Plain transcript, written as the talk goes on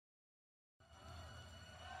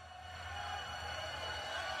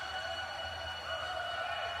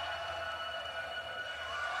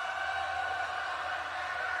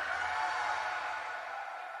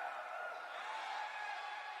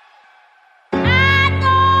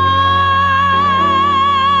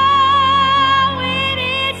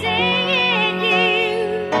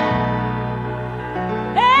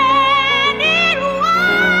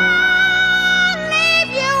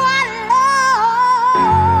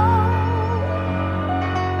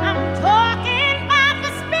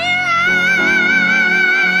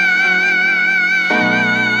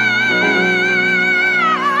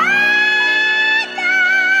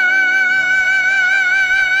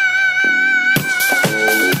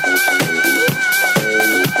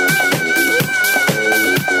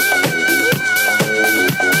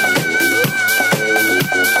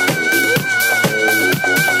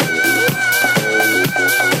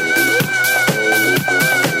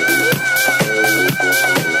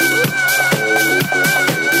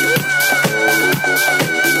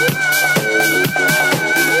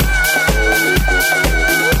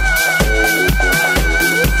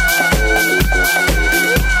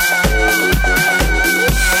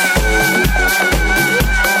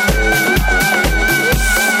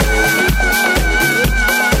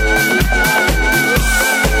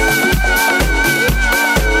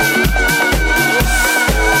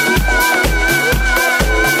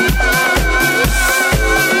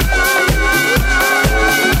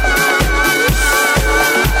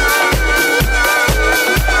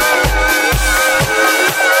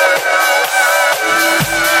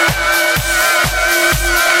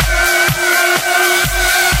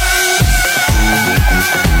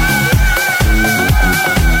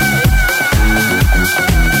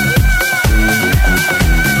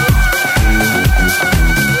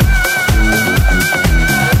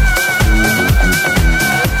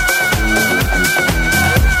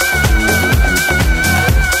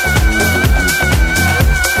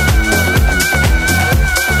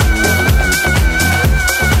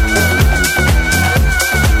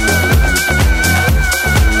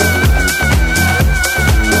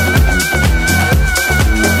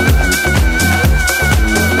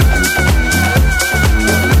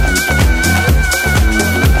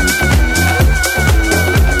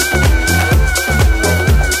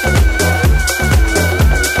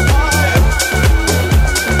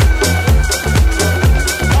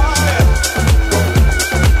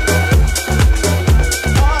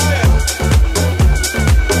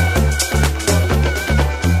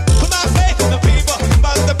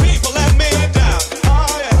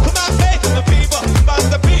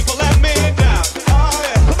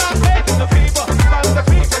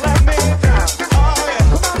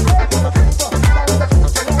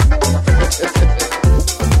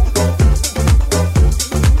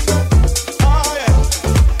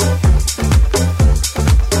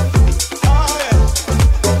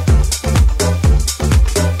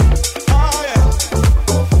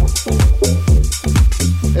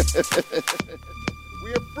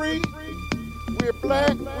We're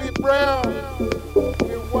black, we're brown,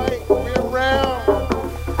 we're white, we're round,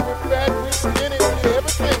 we're fat, we're skinny, we're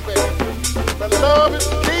everything, baby. But love is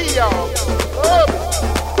the key, y'all. Love it.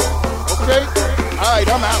 Okay? All right,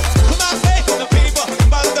 I'm out. Put my faith in the people,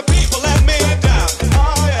 but the people let me down.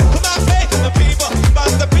 Oh yeah. Put my faith in the people, but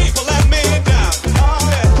the people let me down. Oh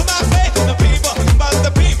yeah. Put my faith in the people, but the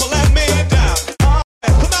people let me down. Oh yeah.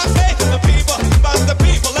 Put my faith in the people, but the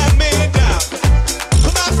people let me down.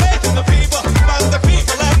 Put my faith in the people, but the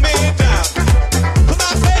people let me down. Put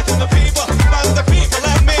my faith in the people, but the people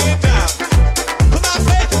let me down. Put my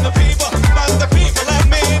faith in the people, but the people let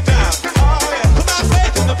me down. Oh yeah. Put my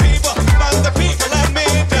faith in the people, but the people let me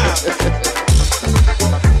down.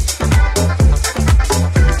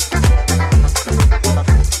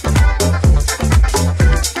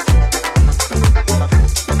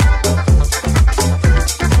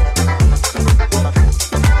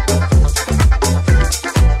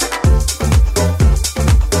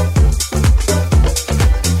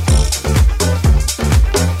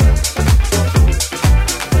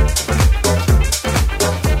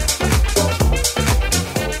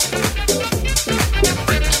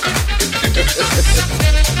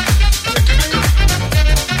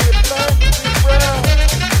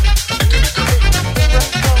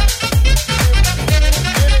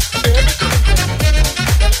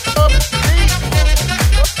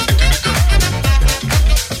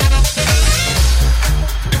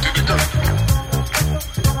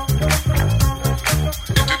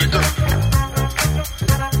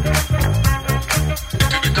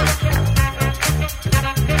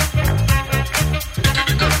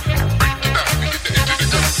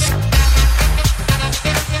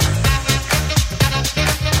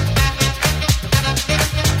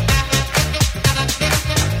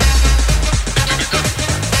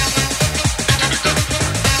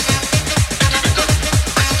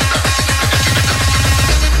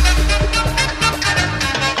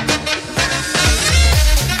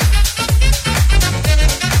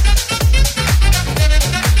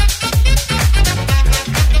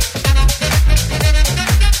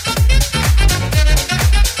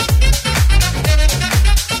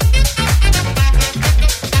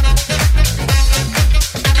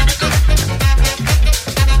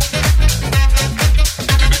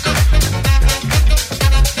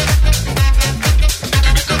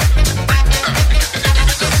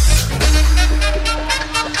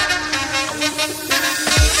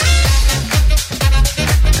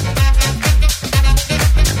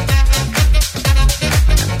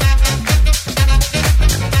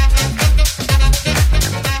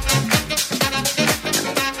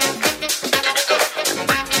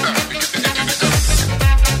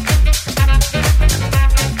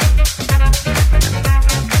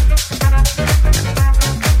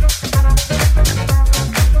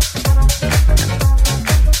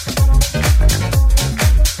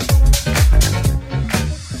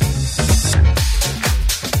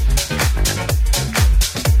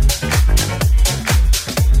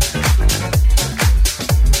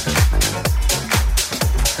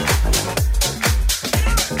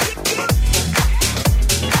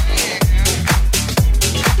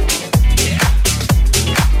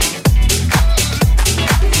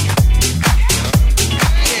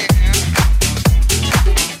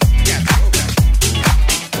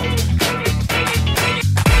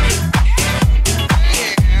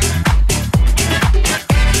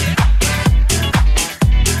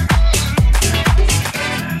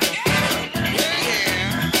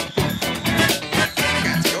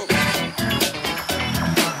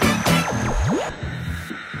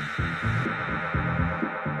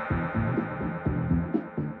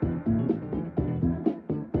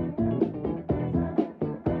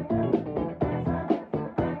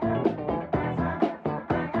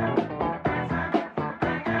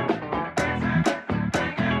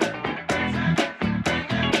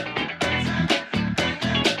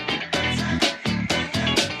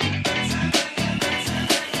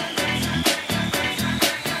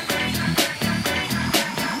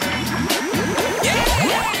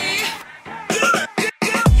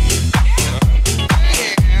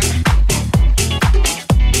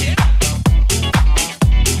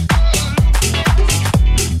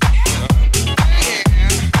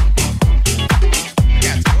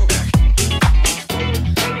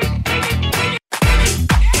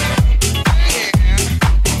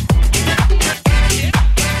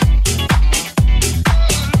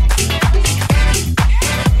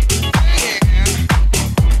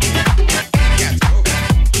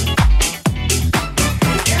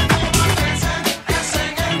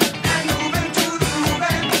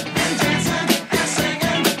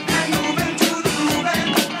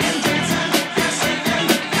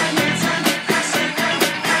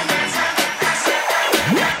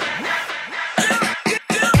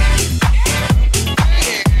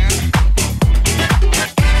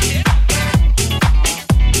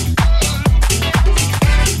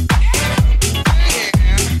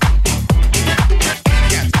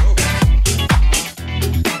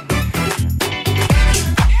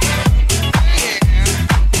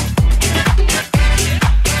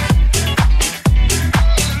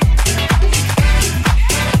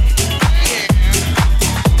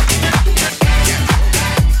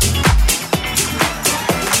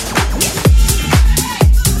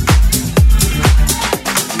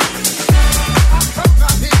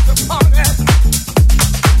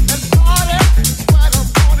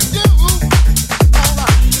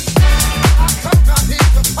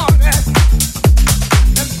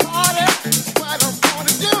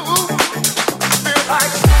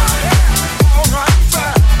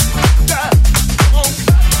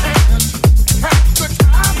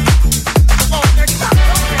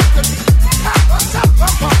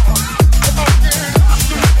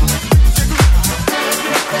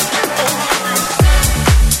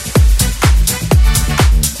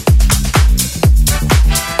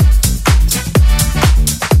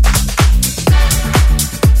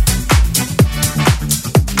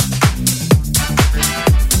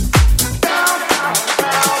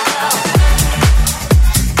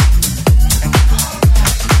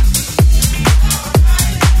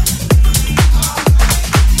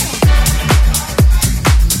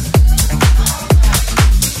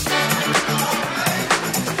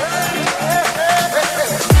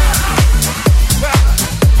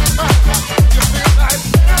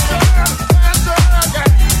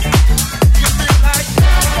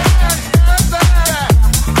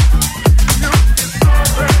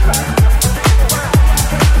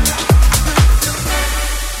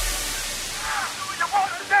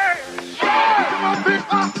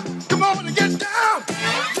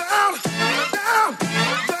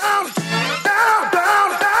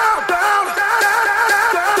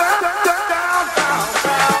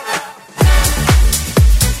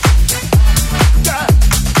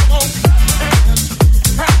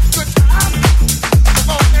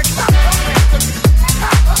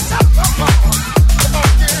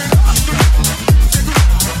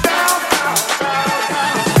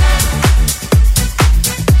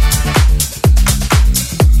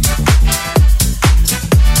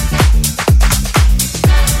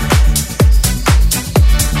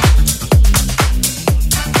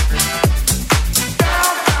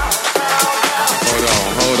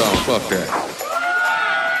 fuck that.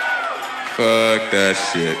 Fuck that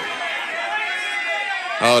shit.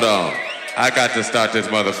 Hold on. I got to start this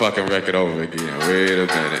motherfucking record over again. Wait a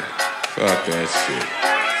minute. Fuck that shit.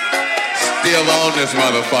 Still on this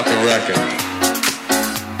motherfucking record.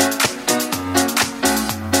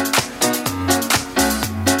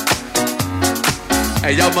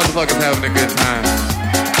 Hey, y'all motherfuckers having a good time?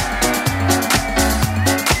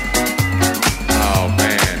 Oh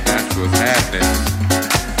man, that's what's happening.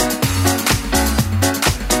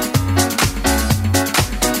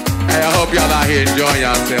 Hey, I hope y'all out here enjoying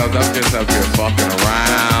yourselves. I'm just up here fucking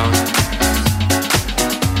around.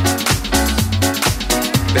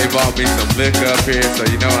 They bought me some liquor up here, so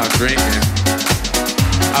you know I'm drinking.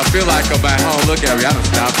 I feel like I'm at home. Look at me, I done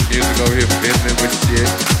stopped the music over here fiddling with shit.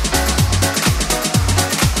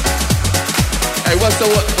 Hey, what's up?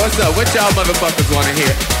 What y'all motherfuckers wanna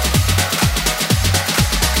hear?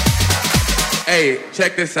 Hey,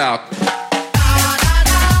 check this out.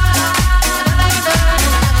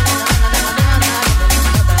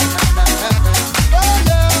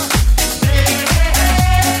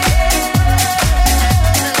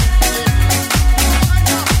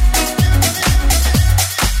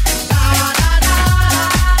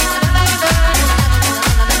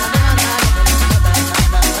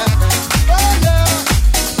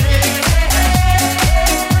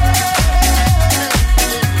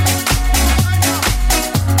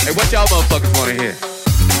 What y'all motherfuckers wanna hear?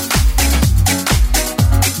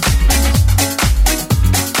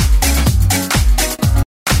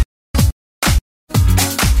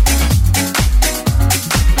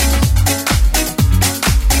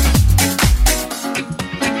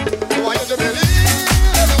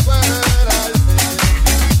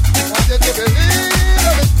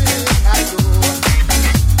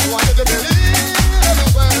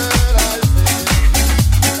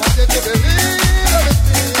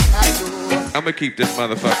 I'm gonna keep this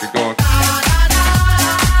motherfucker going.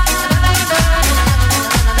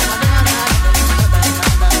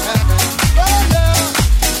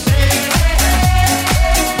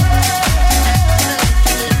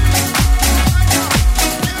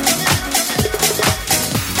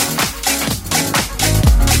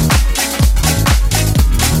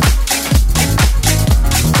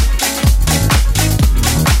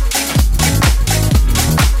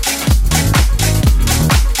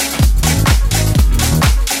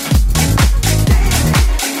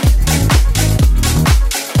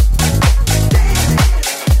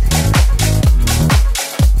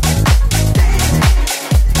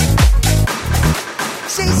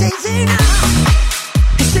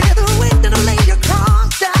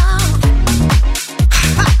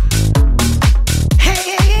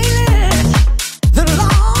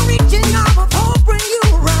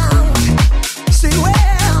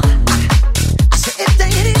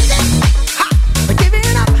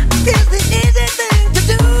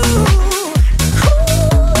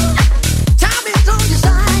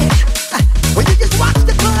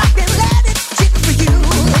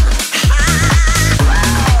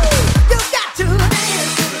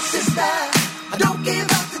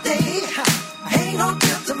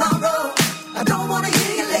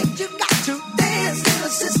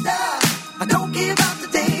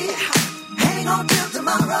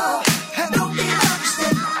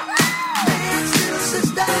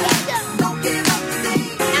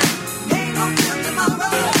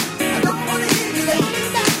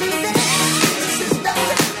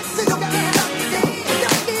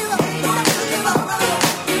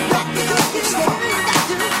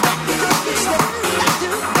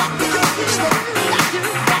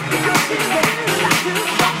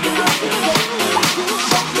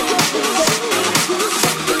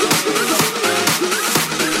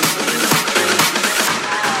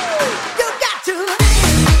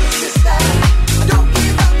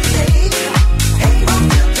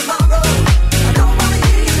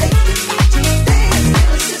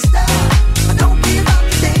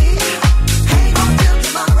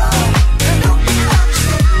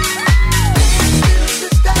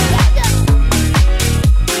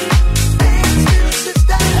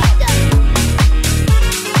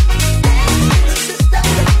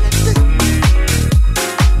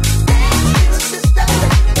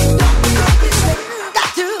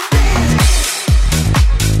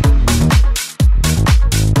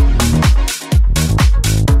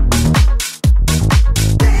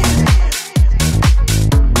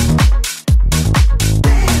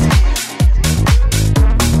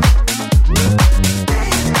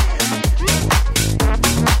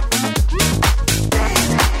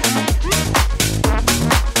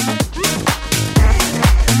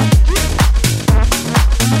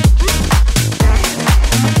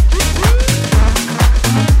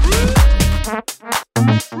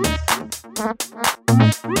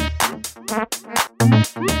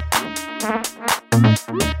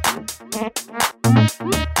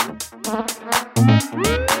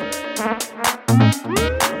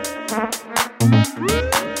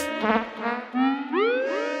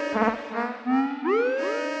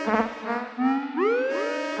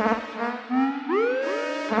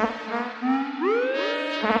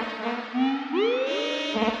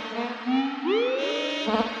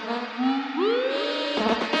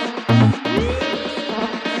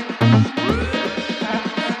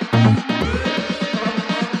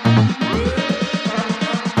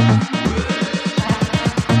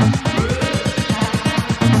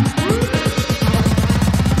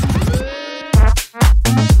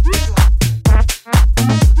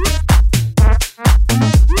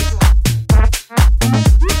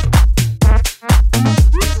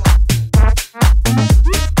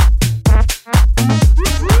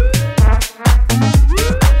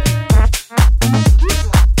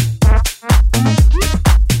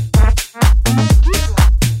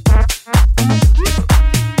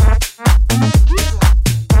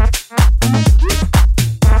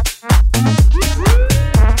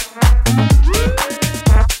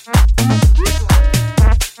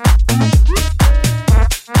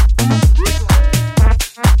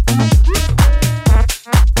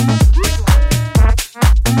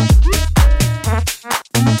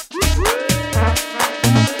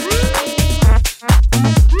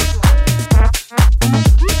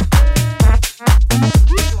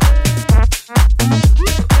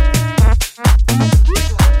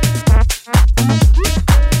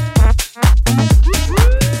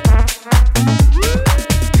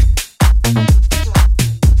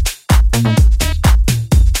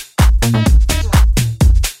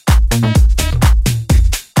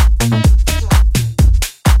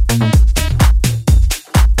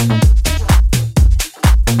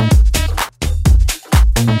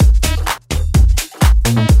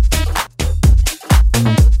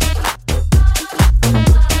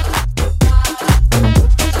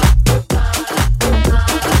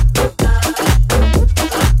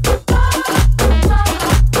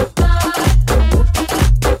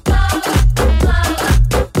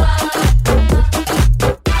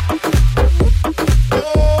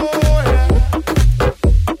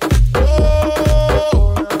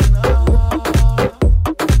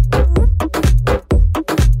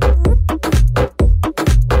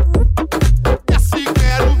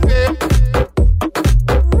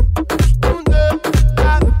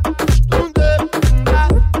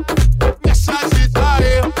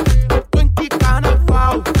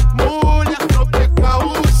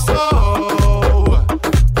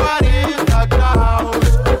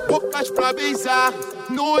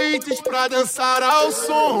 pra dançar ao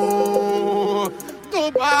som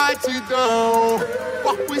do batidão.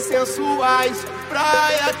 Corpos sensuais,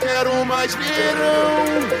 praia, quero mais verão.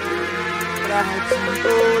 Pra te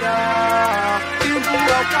dourar, indo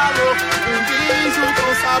ao calor, um beijo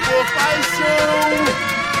com sabor, paixão.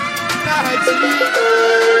 Pra te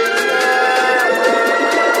ganhar.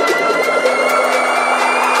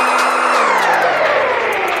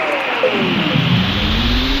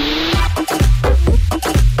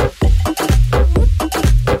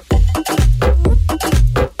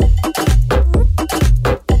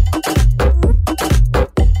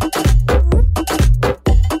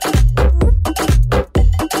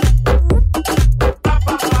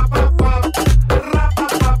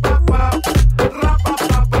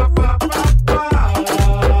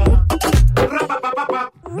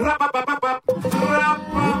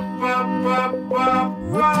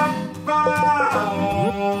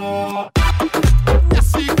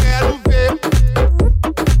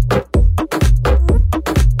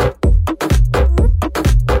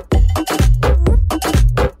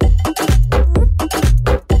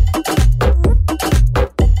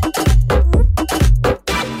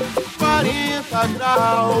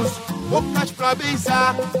 Bocas pra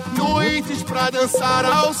beijar, noites pra dançar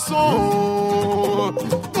ao som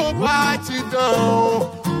do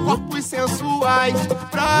batidão. Corpos sensuais,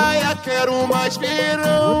 praia, quero mais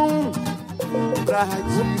verão. Pra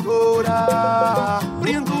te dourar,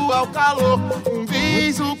 brindo ao calor, um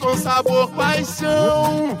beijo com sabor,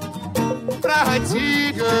 paixão. Pra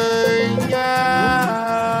te ganhar.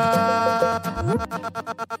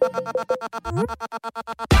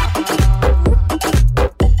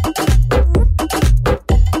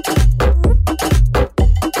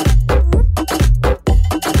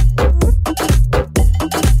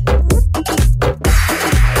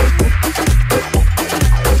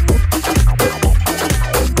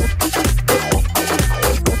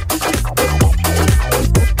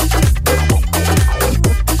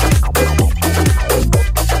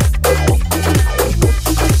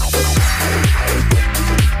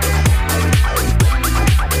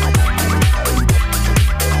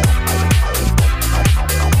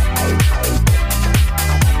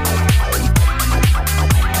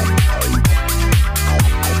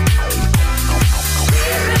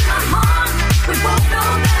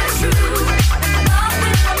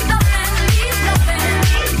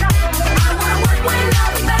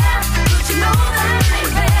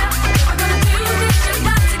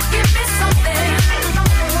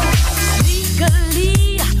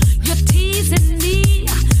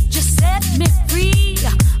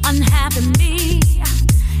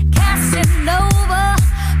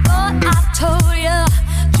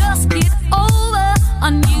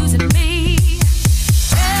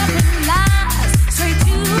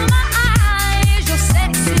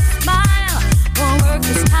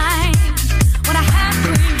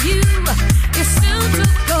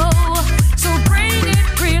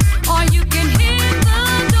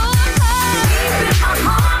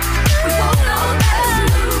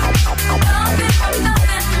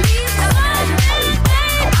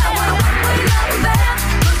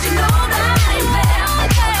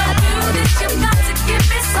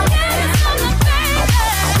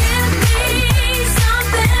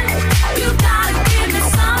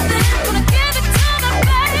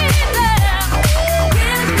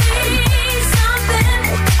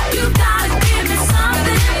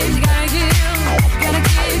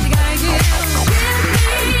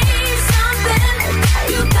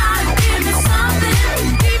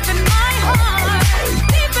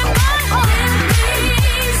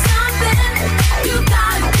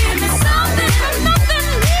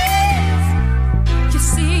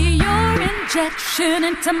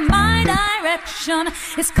 Into my direction,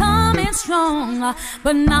 it's coming strong,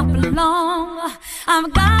 but not for long.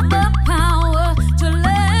 I've got the power to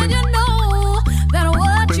let you know that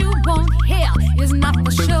what you want here is not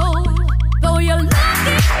for show. Though you're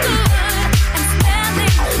looking good.